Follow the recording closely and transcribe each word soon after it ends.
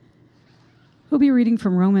We'll be reading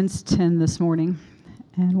from Romans 10 this morning.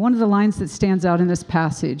 And one of the lines that stands out in this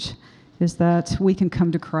passage is that we can come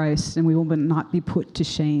to Christ and we will not be put to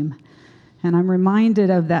shame. And I'm reminded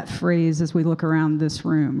of that phrase as we look around this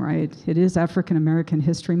room, right? It is African American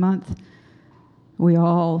History Month. We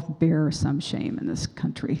all bear some shame in this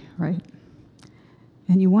country, right?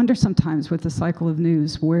 And you wonder sometimes with the cycle of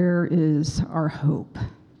news, where is our hope?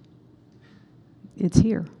 It's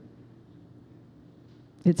here.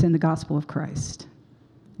 It's in the gospel of Christ.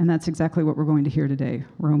 And that's exactly what we're going to hear today,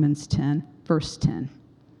 Romans 10, verse 10.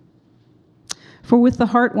 For with the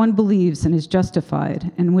heart one believes and is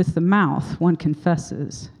justified, and with the mouth one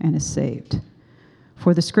confesses and is saved.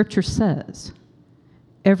 For the scripture says,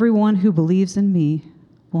 everyone who believes in me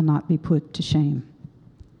will not be put to shame.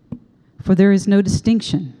 For there is no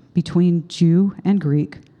distinction between Jew and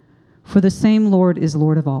Greek, for the same Lord is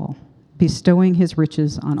Lord of all, bestowing his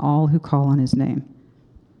riches on all who call on his name.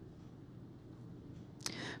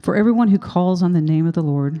 For everyone who calls on the name of the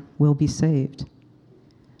Lord will be saved.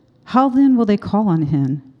 How then will they call on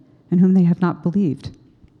him in whom they have not believed?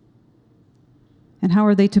 And how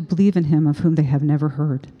are they to believe in him of whom they have never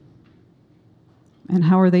heard? And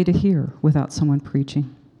how are they to hear without someone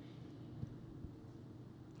preaching?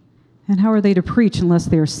 And how are they to preach unless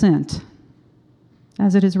they are sent?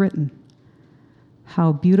 As it is written,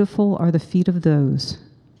 how beautiful are the feet of those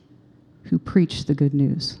who preach the good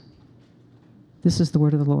news. This is the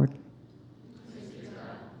word of the Lord.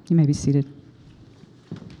 You may be seated.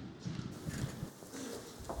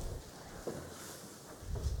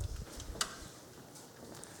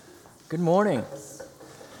 Good morning.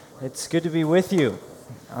 It's good to be with you.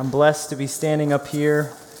 I'm blessed to be standing up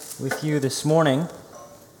here with you this morning.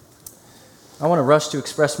 I want to rush to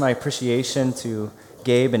express my appreciation to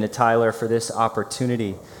Gabe and to Tyler for this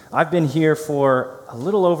opportunity. I've been here for a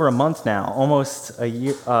little over a month now, almost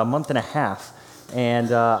a month and a half.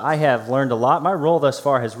 And I have learned a lot. My role thus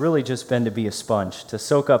far has really just been to be a sponge, to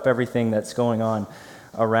soak up everything that's going on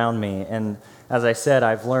around me. And as I said,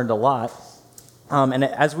 I've learned a lot. And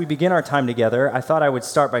as we begin our time together, I thought I would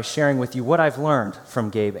start by sharing with you what I've learned from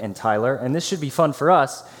Gabe and Tyler. And this should be fun for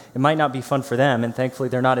us. It might not be fun for them. And thankfully,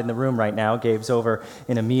 they're not in the room right now. Gabe's over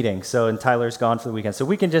in a meeting. And Tyler's gone for the weekend. So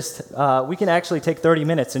we can actually take 30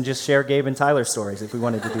 minutes and just share Gabe and Tyler's stories if we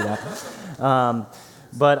wanted to do that.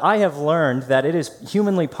 But I have learned that it is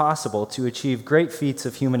humanly possible to achieve great feats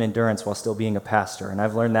of human endurance while still being a pastor, and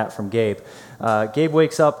I've learned that from Gabe. Gabe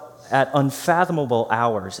wakes up at unfathomable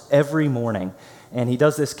hours every morning, and he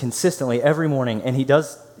does this consistently every morning, and he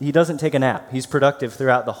doesn't take a nap. He's productive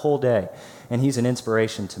throughout the whole day, and he's an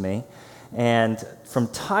inspiration to me. And from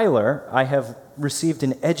Tyler, I have received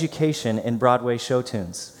an education in Broadway show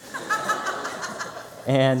tunes.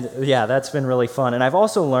 And yeah, that's been really fun. And I've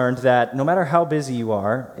also learned that no matter how busy you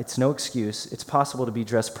are, it's no excuse. It's possible to be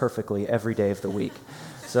dressed perfectly every day of the week.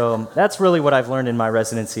 So that's really what I've learned in my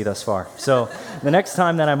residency thus far. So the next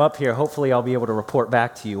time that I'm up here, hopefully I'll be able to report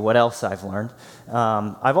back to you what else I've learned.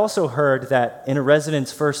 I've also heard that in a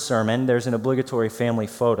resident's first sermon, there's an obligatory family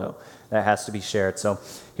photo that has to be shared. So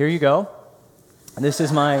here you go. This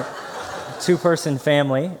is my two-person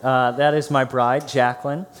family. That is my bride,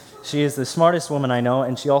 Jacqueline. She is the smartest woman I know,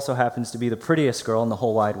 and she also happens to be the prettiest girl in the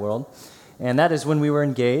whole wide world. And that is when we were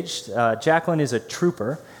engaged. Jacqueline is a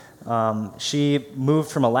trooper. She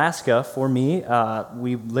moved from Alaska for me.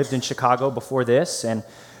 We lived in Chicago before this, and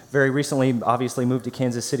very recently, obviously, moved to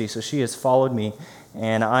Kansas City. So she has followed me,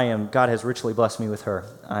 and God has richly blessed me with her.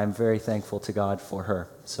 I'm very thankful to God for her.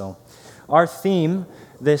 So our theme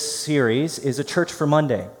this series is a church for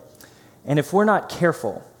Monday. And if we're not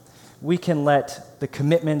careful, we can let the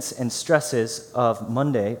commitments and stresses of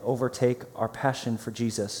Monday overtake our passion for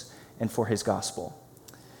Jesus and for his gospel.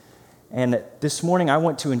 And this morning, I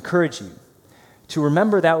want to encourage you to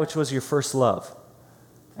remember that which was your first love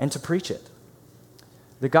and to preach it.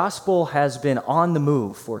 The gospel has been on the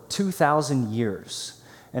move for 2,000 years.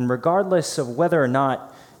 And regardless of whether or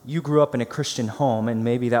not you grew up in a Christian home, and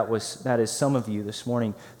maybe that is some of you this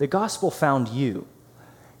morning, the gospel found you.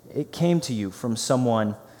 It came to you from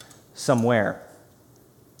someone somewhere.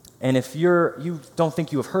 And if you don't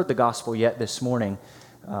think you have heard the gospel yet this morning,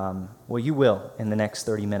 well, you will in the next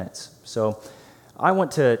 30 minutes. So I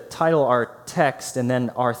want to title our text and then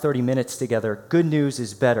our 30 minutes together, Good News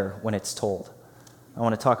is Better When It's Told. I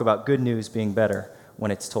want to talk about good news being better when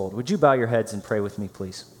it's told. Would you bow your heads and pray with me,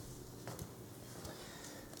 please?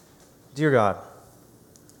 Dear God,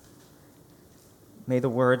 may the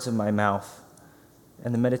words of my mouth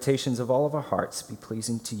and the meditations of all of our hearts be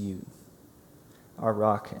pleasing to you, our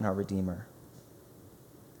rock and our Redeemer.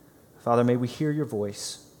 Father, may we hear your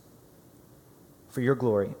voice for your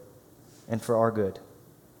glory. and for our good.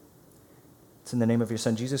 It's in the name of your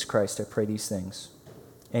Son, Jesus Christ, I pray these things.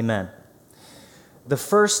 Amen. The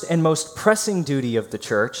first and most pressing duty of the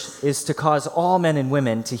church is to cause all men and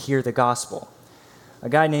women to hear the gospel. A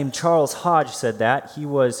guy named Charles Hodge said that. He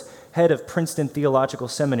was head of Princeton Theological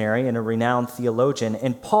Seminary and a renowned theologian,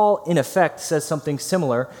 and Paul, in effect, says something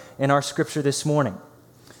similar in our scripture this morning.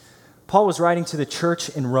 Paul was writing to the church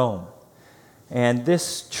in Rome, and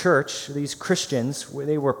this church, these Christians,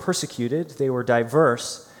 they were persecuted, they were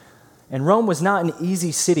diverse, and Rome was not an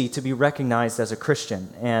easy city to be recognized as a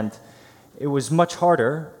Christian, and it was much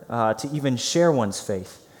harder to even share one's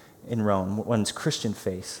faith in Rome, one's Christian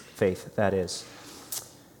faith, that is.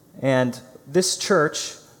 And this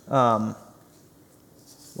church, I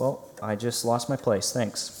just lost my place,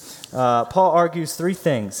 thanks. Paul argues three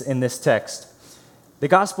things in this text. The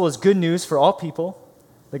gospel is good news for all people,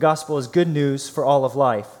 the gospel is good news for all of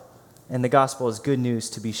life, and the gospel is good news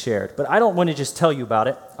to be shared. But I don't want to just tell you about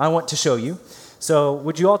it, I want to show you. So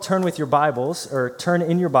would you all turn with your Bibles, or turn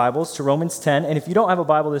in your Bibles to Romans 10, and if you don't have a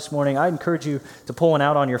Bible this morning, I encourage you to pull one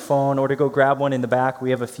out on your phone or to go grab one in the back. We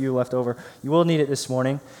have a few left over. You will need it this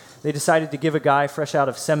morning. They decided to give a guy fresh out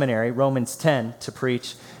of seminary Romans 10 to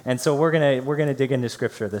preach, and so we're gonna dig into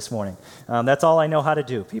Scripture this morning. That's all I know how to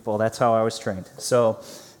do, people. That's how I was trained. So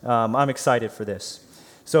I'm excited for this.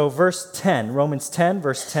 So verse 10, Romans 10,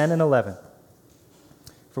 verse 10 and 11.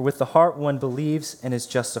 For with the heart one believes and is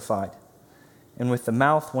justified, and with the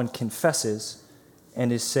mouth one confesses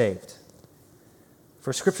and is saved.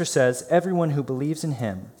 For Scripture says, everyone who believes in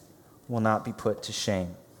him will not be put to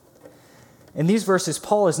shame. In these verses,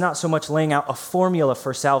 Paul is not so much laying out a formula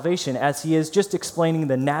for salvation as he is just explaining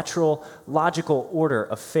the natural, logical order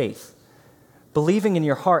of faith. Believing in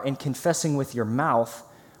your heart and confessing with your mouth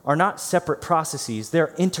are not separate processes,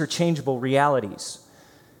 they're interchangeable realities.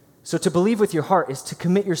 So to believe with your heart is to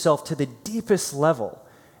commit yourself to the deepest level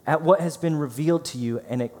at what has been revealed to you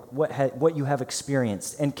and what you have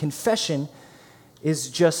experienced. And confession is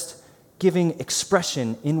just giving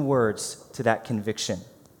expression in words to that conviction.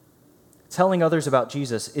 Telling others about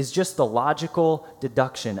Jesus is just the logical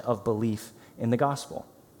deduction of belief in the gospel.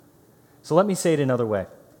 So let me say it another way.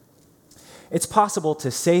 It's possible to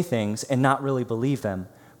say things and not really believe them,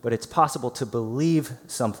 but it's possible to believe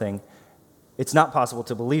something. It's not possible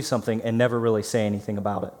to believe something and never really say anything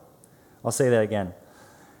about it. I'll say that again.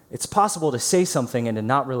 It's possible to say something and to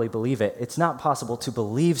not really believe it. It's not possible to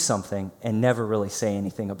believe something and never really say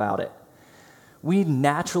anything about it. We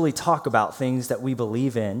naturally talk about things that we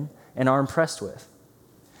believe in and are impressed with.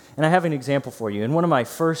 And I have an example for you. In one of my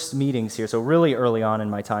first meetings here, so really early on in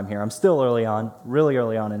my time here, I'm still really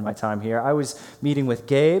early on in my time here, I was meeting with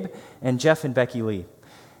Gabe and Jeff and Becky Lee.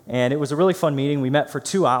 And it was a really fun meeting. We met for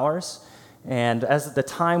 2 hours. And as the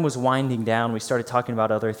time was winding down, we started talking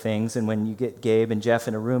about other things. And when you get Gabe and Jeff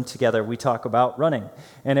in a room together, we talk about running.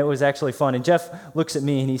 And it was actually fun. And Jeff looks at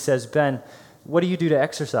me and he says, Ben, what do you do to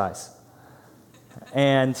exercise?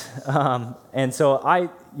 And so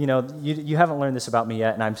you haven't learned this about me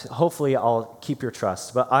yet, and hopefully I'll keep your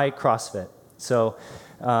trust, but I CrossFit. So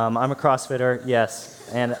I'm a CrossFitter, yes,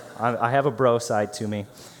 and I have a bro side to me.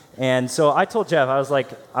 And so I told Jeff, I was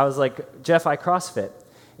like, Jeff, I CrossFit.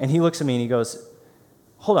 And he looks at me and he goes,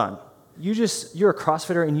 hold on, you're a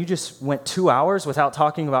CrossFitter and you just went 2 hours without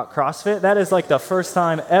talking about CrossFit? That is like the first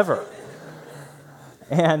time ever.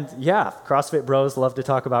 And yeah, CrossFit bros love to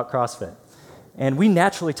talk about CrossFit. And we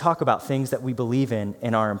naturally talk about things that we believe in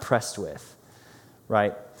and are impressed with,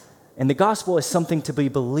 right? And the gospel is something to be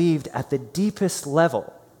believed at the deepest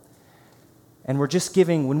level. And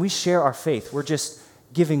when we share our faith, we're just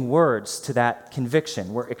giving words to that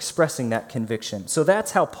conviction. We're expressing that conviction. So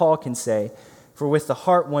that's how Paul can say, for with the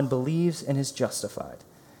heart one believes and is justified,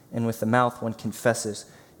 and with the mouth one confesses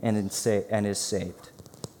and is saved.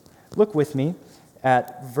 Look with me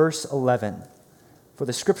at verse 11. For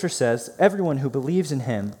the Scripture says, everyone who believes in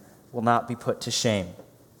him will not be put to shame.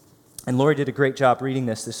 And Lori did a great job reading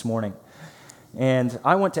this morning. And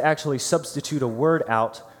I want to actually substitute a word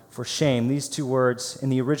out for shame. These two words in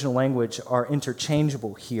the original language are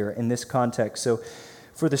interchangeable here in this context. So,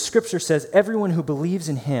 for the Scripture says, everyone who believes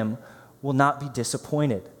in him will not be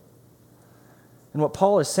disappointed. And what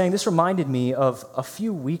Paul is saying, this reminded me of a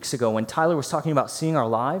few weeks ago when Tyler was talking about seeing our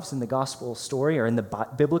lives in the gospel story or in the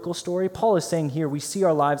biblical story. Paul is saying here we see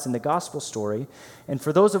our lives in the gospel story. And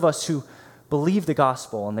for those of us who believe the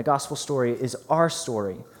gospel, and the gospel story is our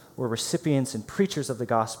story, we're recipients and preachers of the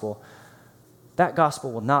gospel, that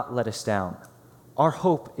gospel will not let us down. Our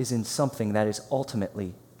hope is in something that is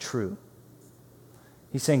ultimately true.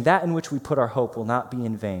 He's saying that in which we put our hope will not be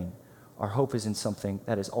in vain. Our hope is in something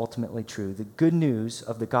that is ultimately true. The good news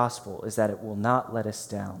of the gospel is that it will not let us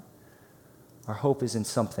down. Our hope is in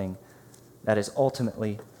something that is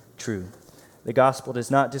ultimately true. The gospel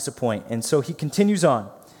does not disappoint. And so he continues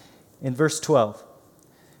on in verse 12.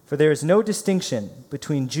 For there is no distinction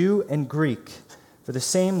between Jew and Greek, for the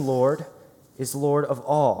same Lord is Lord of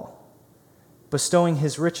all, bestowing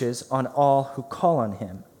his riches on all who call on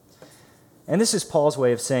him. And this is Paul's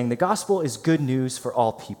way of saying the gospel is good news for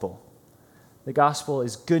all people. The gospel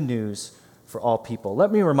is good news for all people.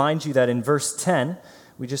 Let me remind you that in verse 10,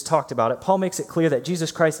 we just talked about it, Paul makes it clear that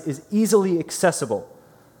Jesus Christ is easily accessible.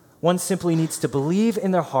 One simply needs to believe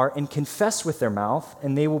in their heart and confess with their mouth,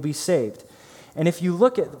 and they will be saved. And if you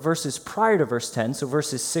look at verses prior to verse 10, so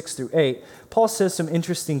verses 6 through 8, Paul says some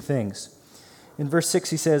interesting things. In verse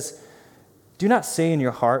 6, he says, "Do not say in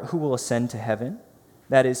your heart, who will ascend to heaven?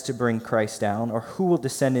 That is to bring Christ down, or who will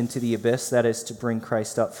descend into the abyss? That is to bring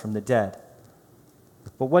Christ up from the dead."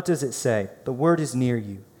 But what does it say? The word is near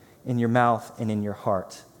you, in your mouth and in your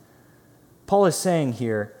heart. Paul is saying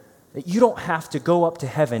here that you don't have to go up to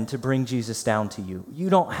heaven to bring Jesus down to you. You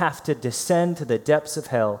don't have to descend to the depths of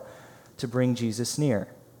hell to bring Jesus near.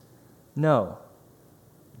 No,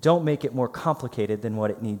 don't make it more complicated than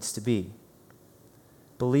what it needs to be.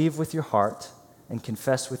 Believe with your heart and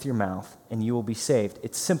confess with your mouth, and you will be saved.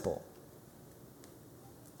 It's simple.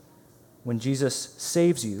 When Jesus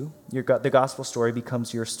saves you, the gospel story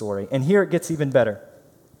becomes your story. And here it gets even better.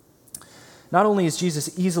 Not only is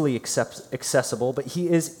Jesus easily accessible, but he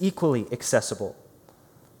is equally accessible.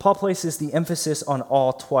 Paul places the emphasis on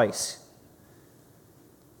all twice.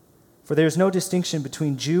 For there is no distinction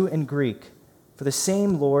between Jew and Greek, for the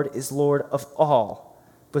same Lord is Lord of all,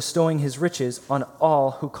 bestowing his riches on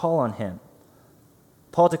all who call on him.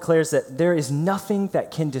 Paul declares that there is nothing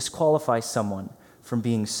that can disqualify someone from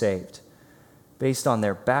being saved. Based on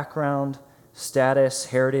their background, status,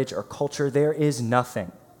 heritage, or culture, there is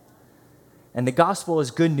nothing. And the gospel is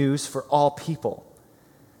good news for all people.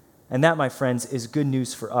 And that, my friends, is good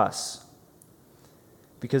news for us.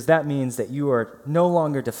 Because that means that you are no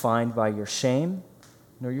longer defined by your shame,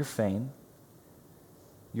 nor your fame,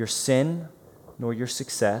 your sin, nor your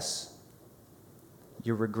success,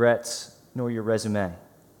 your regrets, nor your resume.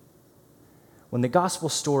 When the gospel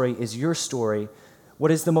story is your story, what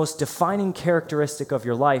is the most defining characteristic of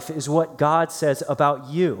your life is what God says about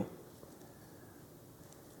you.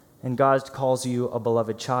 And God calls you a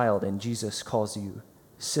beloved child, and Jesus calls you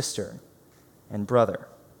sister and brother.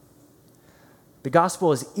 The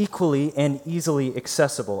gospel is equally and easily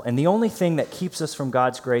accessible, and the only thing that keeps us from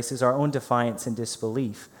God's grace is our own defiance and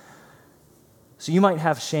disbelief. So you might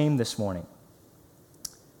have shame this morning,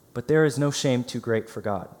 but there is no shame too great for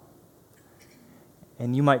God.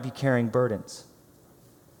 And you might be carrying burdens.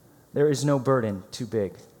 There is no burden too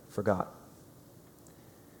big for God.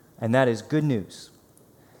 And that is good news,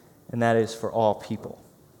 and that is for all people.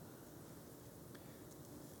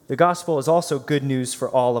 The gospel is also good news for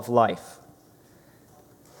all of life.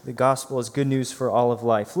 The gospel is good news for all of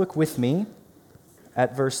life. Look with me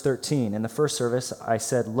at verse 13. In the first service, I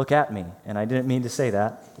said, look at me, and I didn't mean to say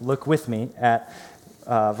that. Look with me at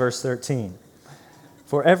verse 13.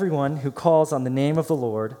 For everyone who calls on the name of the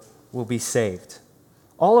Lord will be saved.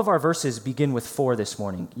 All of our verses begin with "for" this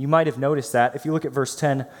morning. You might have noticed that if you look at verse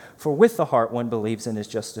 10, for with the heart one believes and is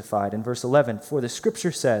justified. In verse 11, for the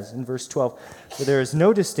scripture says. In verse 12, for there is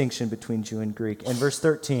no distinction between Jew and Greek. In verse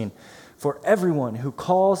 13, for everyone who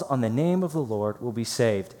calls on the name of the Lord will be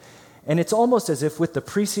saved. And it's almost as if with the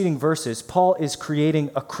preceding verses, Paul is creating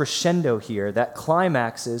a crescendo here that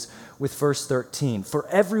climaxes with verse 13. For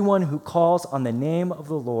everyone who calls on the name of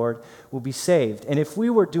the Lord will be saved. And if we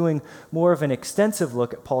were doing more of an extensive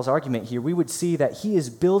look at Paul's argument here, we would see that he is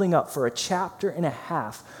building up for a chapter and a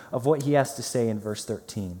half of what he has to say in verse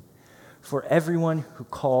 13. For everyone who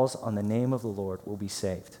calls on the name of the Lord will be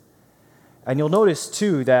saved. And you'll notice,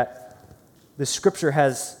 too, that the scripture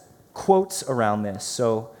has quotes around this.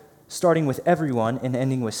 So starting with everyone and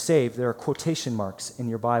ending with saved, there are quotation marks in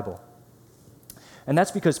your Bible. And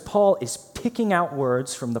that's because Paul is picking out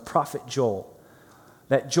words from the prophet Joel,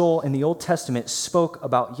 that Joel in the Old Testament spoke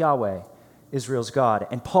about Yahweh, Israel's God,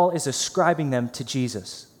 and Paul is ascribing them to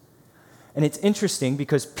Jesus. And it's interesting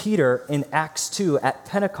because Peter in Acts 2 at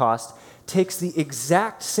Pentecost takes the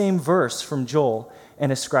exact same verse from Joel and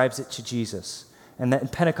ascribes it to Jesus. And that in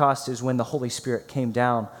Pentecost is when the Holy Spirit came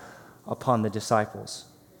down upon the disciples.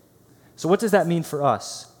 So what does that mean for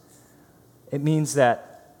us? It means that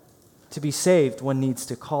to be saved, one needs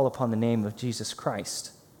to call upon the name of Jesus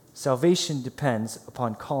Christ. Salvation depends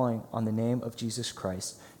upon calling on the name of Jesus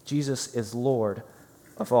Christ. Jesus is Lord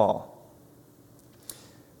of all.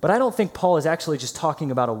 But I don't think Paul is actually just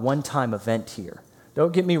talking about a one-time event here.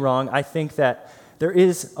 Don't get me wrong. I think that there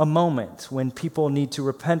is a moment when people need to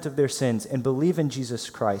repent of their sins and believe in Jesus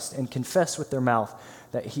Christ and confess with their mouth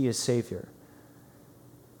that he is Savior.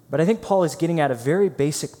 But I think Paul is getting at a very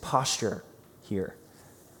basic posture here.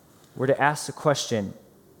 We're to ask the question,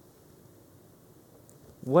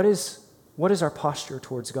 what is our posture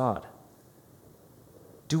towards God?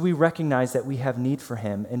 Do we recognize that we have need for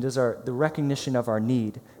him, and does the recognition of our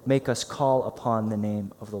need make us call upon the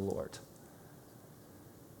name of the Lord?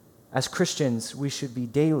 As Christians, we should be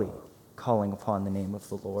daily calling upon the name of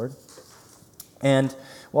the Lord. And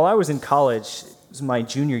while I was in college, it was my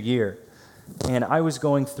junior year, and I was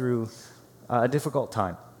going through a difficult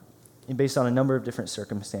time. And based on a number of different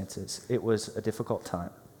circumstances, it was a difficult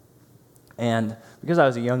time. And because I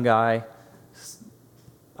was a young guy,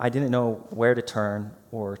 I didn't know where to turn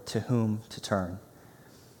or to whom to turn.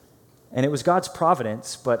 And it was God's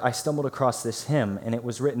providence, but I stumbled across this hymn, and it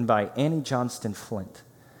was written by Annie Johnston Flint.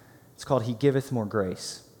 It's called He Giveth More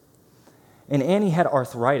Grace. And Annie had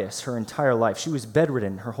arthritis her entire life. She was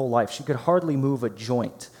bedridden her whole life. She could hardly move a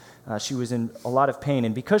joint. She was in a lot of pain.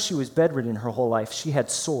 And because she was bedridden her whole life, she had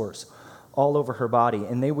sores all over her body.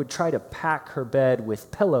 And they would try to pack her bed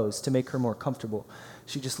with pillows to make her more comfortable.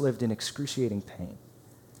 She just lived in excruciating pain.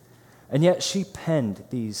 And yet she penned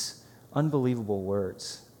these unbelievable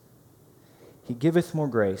words. He giveth more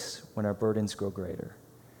grace when our burdens grow greater.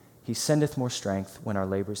 He sendeth more strength when our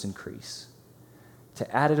labors increase.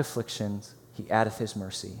 To added afflictions, he addeth his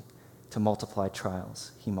mercy. To multiplied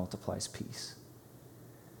trials, he multiplies peace.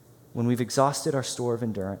 When we've exhausted our store of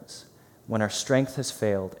endurance, when our strength has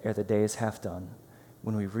failed ere the day is half done,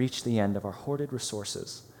 when we reach the end of our hoarded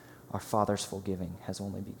resources, our Father's full giving has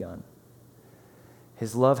only begun.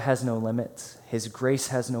 His love has no limits, his grace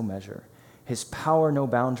has no measure, his power no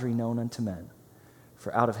boundary known unto men.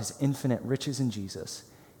 For out of his infinite riches in Jesus,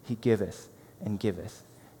 he giveth and giveth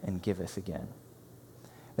and giveth again.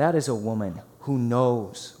 That is a woman who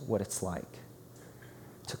knows what it's like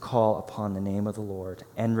to call upon the name of the Lord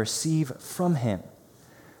and receive from him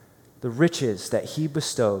the riches that he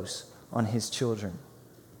bestows on his children,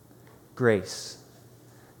 grace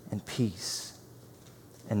and peace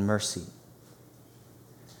and mercy.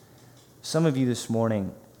 Some of you this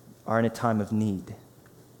morning are in a time of need.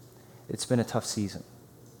 It's been a tough season.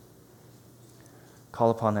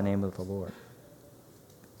 Call upon the name of the Lord.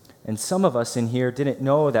 And some of us in here didn't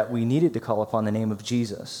know that we needed to call upon the name of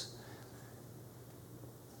Jesus.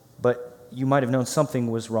 But you might have known something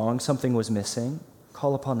was wrong, something was missing.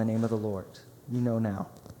 Call upon the name of the Lord. You know now.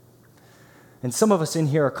 And some of us in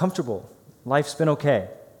here are comfortable. Life's been okay.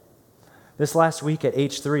 This last week at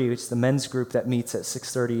H3, it's the men's group that meets at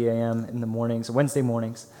 6:30 a.m. in the mornings, Wednesday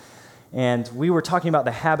mornings, and we were talking about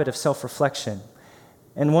the habit of self-reflection.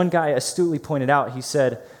 And one guy astutely pointed out, he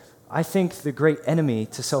said, I think the great enemy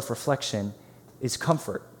to self-reflection is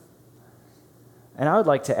comfort. And I would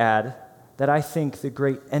like to add that I think the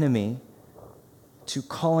great enemy to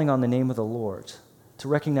calling on the name of the Lord, to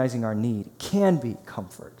recognizing our need, can be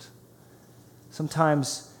comfort.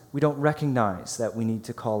 Sometimes we don't recognize that we need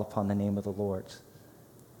to call upon the name of the Lord.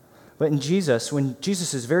 But in Jesus, when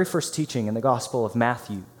Jesus' very first teaching in the Gospel of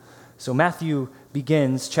Matthew, so Matthew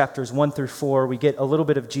begins chapters 1 through 4. We get a little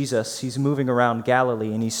bit of Jesus. He's moving around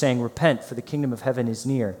Galilee, and he's saying, repent, for the kingdom of heaven is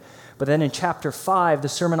near. But then in chapter 5, the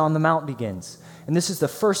Sermon on the Mount begins. And this is the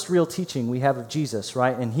first real teaching we have of Jesus,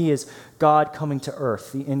 right? And he is God coming to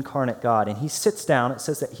earth, the incarnate God. And he sits down, it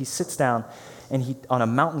says that he sits down and on a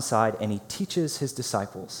mountainside, and he teaches his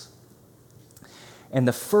disciples. And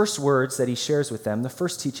the first words that he shares with them, the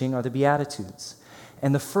first teaching, are the Beatitudes.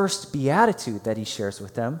 And the first beatitude that he shares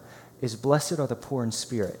with them is, blessed are the poor in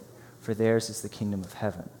spirit, for theirs is the kingdom of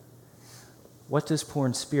heaven. What does poor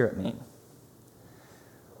in spirit mean?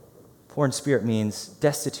 Poor in spirit means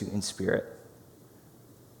destitute in spirit.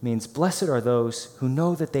 It means blessed are those who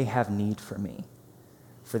know that they have need for me,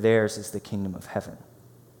 for theirs is the kingdom of heaven.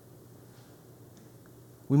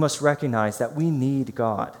 We must recognize that we need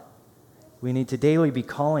God. We need to daily be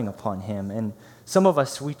calling upon him. And some of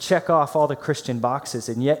us, we check off all the Christian boxes,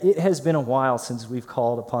 and yet it has been a while since we've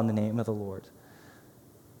called upon the name of the Lord.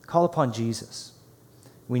 Call upon Jesus.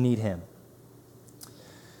 We need him.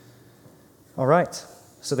 All right.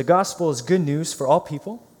 So the gospel is good news for all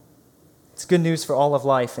people. It's good news for all of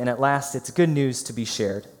life. And at last, it's good news to be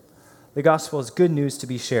shared. The gospel is good news to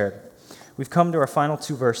be shared. We've come to our final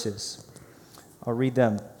two verses. I'll read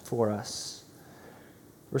them for us.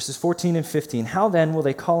 Verses 14 and 15. How then will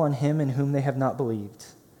they call on him in whom they have not believed?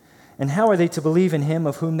 And how are they to believe in him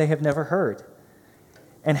of whom they have never heard?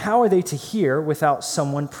 And how are they to hear without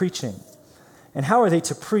someone preaching? And how are they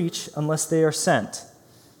to preach unless they are sent?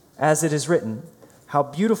 As it is written, how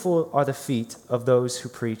beautiful are the feet of those who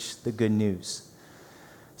preach the good news.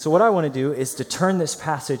 So what I want to do is to turn this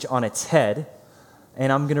passage on its head,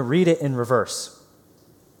 and I'm going to read it in reverse.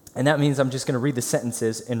 And that means I'm just going to read the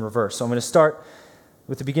sentences in reverse. So I'm going to start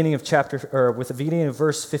with the beginning of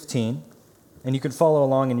verse 15, and you can follow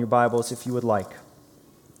along in your Bibles if you would like.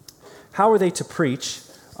 How are they to preach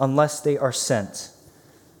unless they are sent?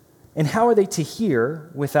 And how are they to hear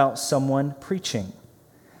without someone preaching?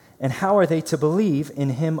 And how are they to believe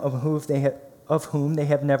in him of whom they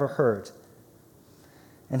have never heard?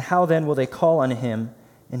 And how then will they call on him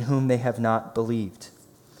in whom they have not believed?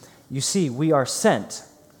 You see, we are sent,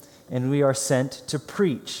 and we are sent to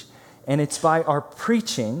preach. And it's by our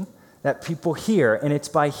preaching that people hear, and it's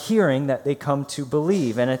by hearing that they come to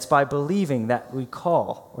believe, and it's by believing that we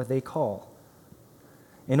call, or they call.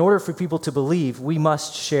 In order for people to believe, we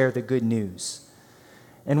must share the good news.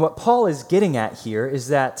 And what Paul is getting at here is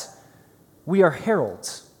that we are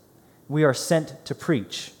heralds. We are sent to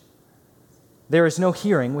preach. There is no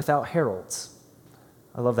hearing without heralds.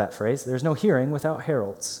 I love that phrase. There's no hearing without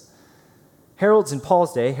heralds. Heralds in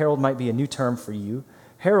Paul's day, herald might be a new term for you.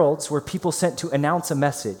 Heralds were people sent to announce a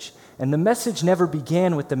message, and the message never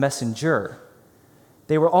began with the messenger.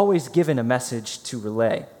 They were always given a message to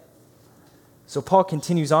relay. So Paul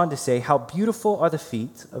continues on to say, how beautiful are the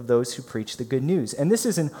feet of those who preach the good news. And this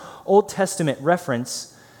is an Old Testament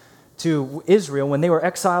reference to Israel when they were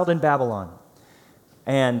exiled in Babylon.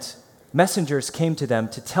 And messengers came to them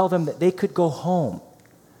to tell them that they could go home.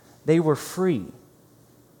 They were free.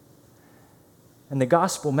 And the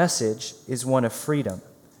gospel message is one of freedom.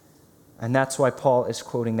 And that's why Paul is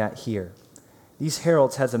quoting that here. These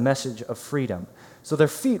heralds had a message of freedom. So their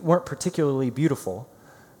feet weren't particularly beautiful.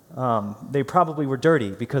 They probably were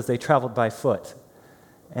dirty because they traveled by foot.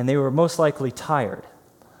 And they were most likely tired.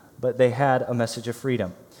 But they had a message of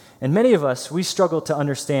freedom. And many of us, we struggle to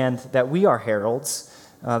understand that we are heralds,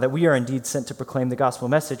 that we are indeed sent to proclaim the gospel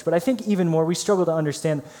message. But I think even more, we struggle to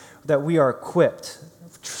understand that we are equipped,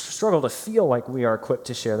 struggle to feel like we are equipped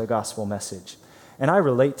to share the gospel message. And I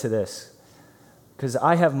relate to this because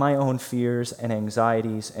I have my own fears and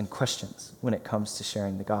anxieties and questions when it comes to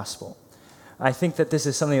sharing the gospel. I think that this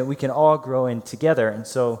is something that we can all grow in together. And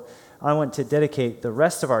so I want to dedicate the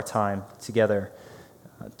rest of our time together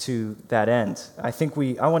to that end. I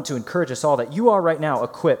want to encourage us all that you are right now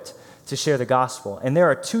equipped to share the gospel. And there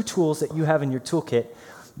are 2 tools that you have in your toolkit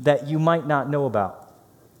that you might not know about.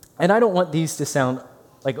 And I don't want these to sound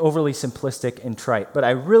like overly simplistic and trite, but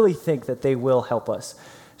I really think that they will help us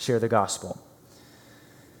share the gospel.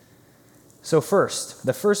 So first,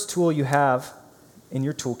 the first tool you have in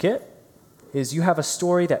your toolkit is you have a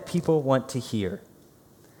story that people want to hear.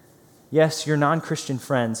 Yes, your non-Christian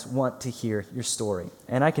friends want to hear your story.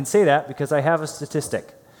 And I can say that because I have a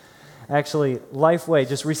statistic. Actually, Lifeway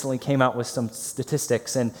just recently came out with some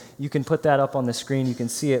statistics, and you can put that up on the screen. You can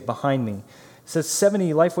see it behind me. It says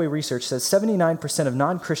Lifeway research says 79% of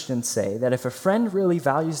non-Christians say that if a friend really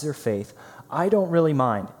values their faith, I don't really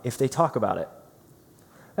mind if they talk about it.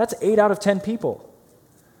 That's 8 out of 10 people.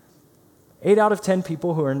 8 out of 10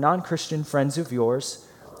 people who are non-Christian friends of yours,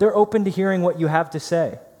 they're open to hearing what you have to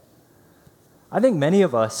say. I think many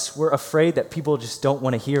of us, we're afraid that people just don't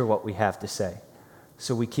want to hear what we have to say,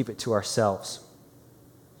 so we keep it to ourselves.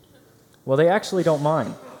 Well, they actually don't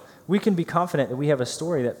mind. We can be confident that we have a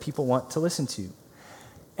story that people want to listen to.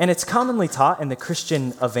 And it's commonly taught in the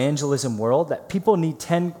Christian evangelism world that people need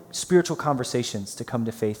 10 spiritual conversations to come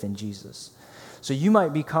to faith in Jesus. So you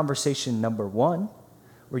might be conversation number 1,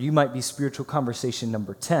 or you might be spiritual conversation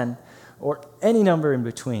number 10, or any number in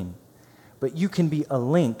between. But you can be a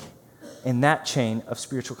link in that chain of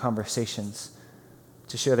spiritual conversations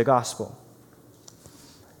to share the gospel.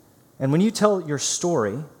 And when you tell your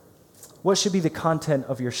story, what should be the content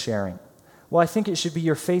of your sharing? Well, I think it should be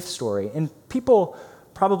your faith story. And people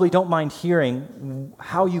probably don't mind hearing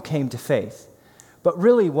how you came to faith. But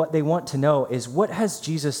really what they want to know is, what has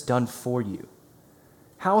Jesus done for you?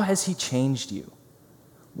 How has he changed you?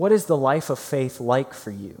 What is the life of faith like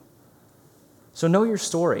for you? So know your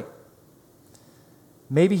story.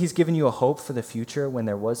 Maybe he's given you a hope for the future when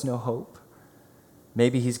there was no hope.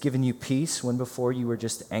 Maybe he's given you peace when before you were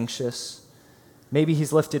just anxious. Maybe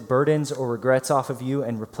he's lifted burdens or regrets off of you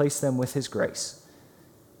and replaced them with his grace.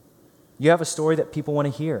 You have a story that people want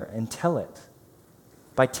to hear, and tell it.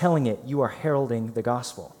 By telling it, you are heralding the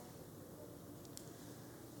gospel.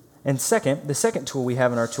 And second, the second tool we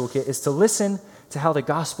have in our toolkit is to listen to how the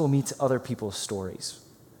gospel meets other people's stories.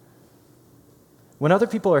 When other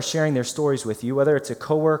people are sharing their stories with you, whether it's a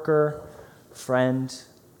coworker, friend,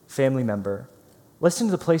 family member, Listen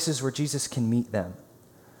to the places where Jesus can meet them.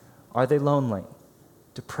 Are they lonely,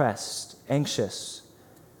 depressed, anxious,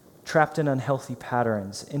 trapped in unhealthy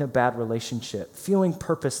patterns, in a bad relationship, feeling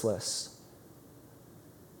purposeless?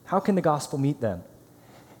 How can the gospel meet them?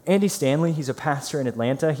 Andy Stanley, he's a pastor in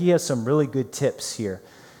Atlanta. He has some really good tips here.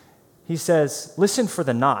 He says, listen for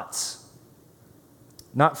the nots.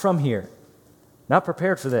 Not from here. Not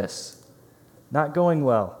prepared for this. Not going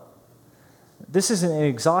well. This isn't an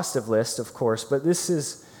exhaustive list, of course, but these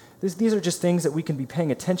are just things that we can be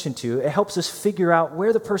paying attention to. It helps us figure out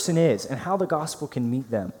where the person is and how the gospel can meet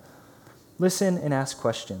them. Listen and ask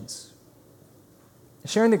questions.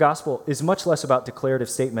 Sharing the gospel is much less about declarative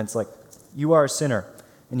statements like, you are a sinner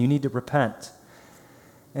and you need to repent.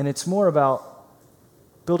 And it's more about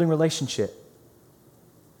building relationship,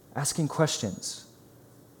 asking questions,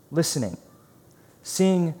 listening,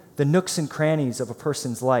 seeing the nooks and crannies of a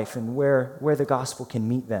person's life and where the gospel can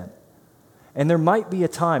meet them. And there might be a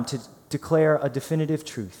time to declare a definitive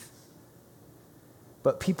truth,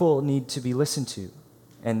 but people need to be listened to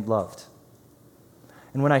and loved.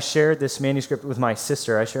 And when I shared this manuscript with my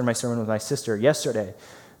sister, I shared my sermon with my sister yesterday.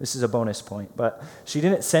 This is a bonus point, but she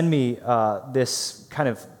didn't send me this kind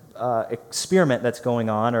of experiment that's going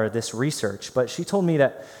on or this research, but she told me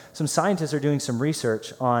that some scientists are doing some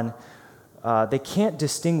research on people can't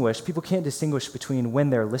distinguish between when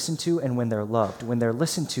they're listened to and when they're loved. When they're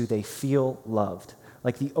listened to, they feel loved.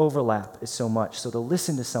 Like the overlap is so much. So to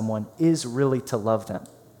listen to someone is really to love them.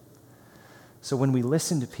 So when we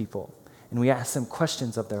listen to people and we ask them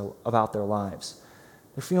questions about their lives,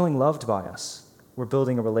 they're feeling loved by us. We're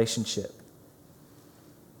building a relationship.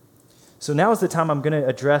 So now is the time I'm going to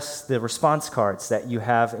address the response cards that you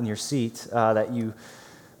have in your seat, that you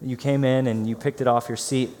came in and you picked it off your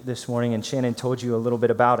seat this morning, and Shannon told you a little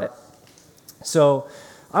bit about it. So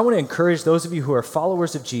I want to encourage those of you who are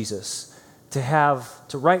followers of Jesus to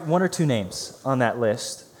write one or two names on that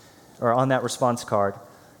list or on that response card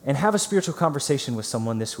and have a spiritual conversation with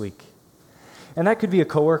someone this week. And that could be a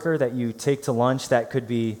coworker that you take to lunch. That could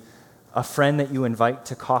be a friend that you invite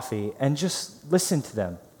to coffee, and just listen to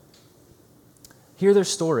them. Hear their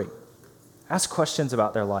story. Ask questions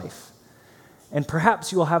about their life. And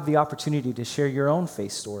perhaps you will have the opportunity to share your own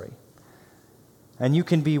faith story. And you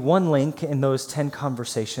can be one link in those 10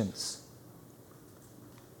 conversations.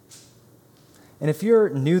 And if you're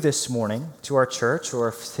new this morning to our church, or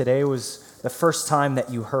if today was the first time that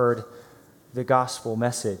you heard the gospel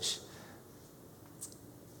message,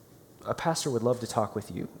 a pastor would love to talk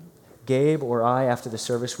with you. Gabe or I, after the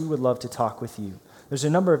service, we would love to talk with you. There's a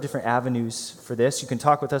number of different avenues for this. You can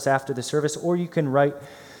talk with us after the service, or you can write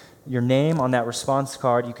your name on that response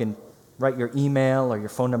card. You can write your email or your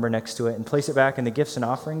phone number next to it and place it back in the gifts and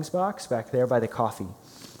offerings box back there by the coffee.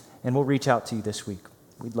 And we'll reach out to you this week.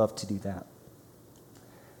 We'd love to do that.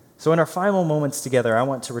 So in our final moments together, I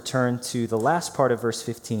want to return to the last part of verse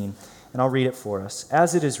 15, and I'll read it for us.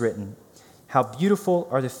 As it is written, how beautiful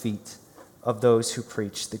are the feet of those who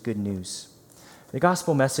preach the good news. The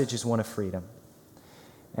gospel message is one of freedom.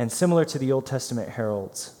 And similar to the Old Testament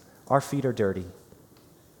heralds, our feet are dirty.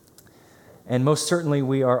 And most certainly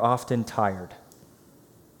we are often tired.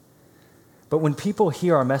 But when people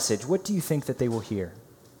hear our message, what do you think that they will hear?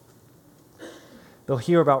 They'll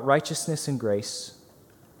hear about righteousness and grace,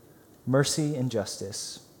 mercy and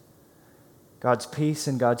justice, God's peace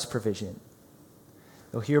and God's provision.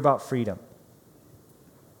 They'll hear about freedom.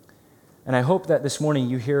 And I hope that this morning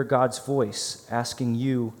you hear God's voice asking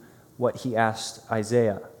you what he asked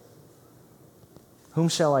Isaiah. Whom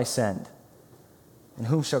shall I send? And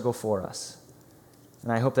whom shall go for us?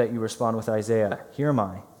 And I hope that you respond with Isaiah, here am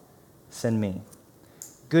I, send me.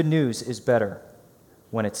 Good news is better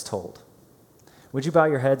when it's told. Would you bow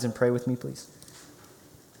your heads and pray with me, please?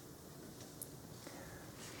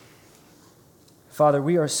 Father,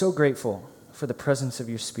 we are so grateful for the presence of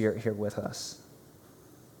your Spirit here with us.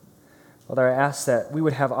 Father, I ask that we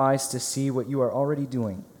would have eyes to see what you are already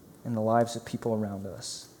doing in the lives of people around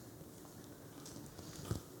us.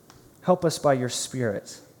 Help us by your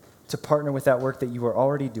Spirit to partner with that work that you are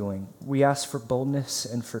already doing. We ask for boldness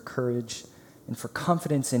and for courage and for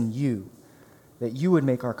confidence in you, that you would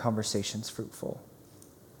make our conversations fruitful.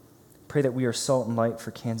 Pray that we are salt and light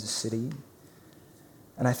for Kansas City.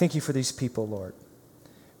 And I thank you for these people, Lord.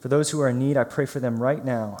 For those who are in need, I pray for them right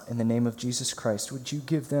now in the name of Jesus Christ. Would you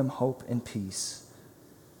give them hope and peace?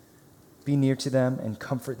 Be near to them and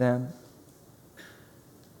comfort them.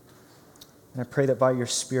 And I pray that by your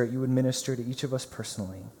Spirit you would minister to each of us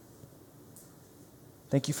personally.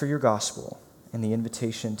 Thank you for your gospel and the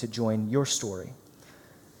invitation to join your story,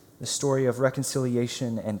 the story of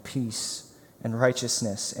reconciliation and peace and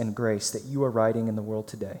righteousness and grace that you are writing in the world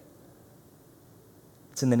today.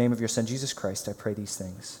 It's in the name of your Son, Jesus Christ, I pray these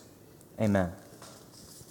things. Amen.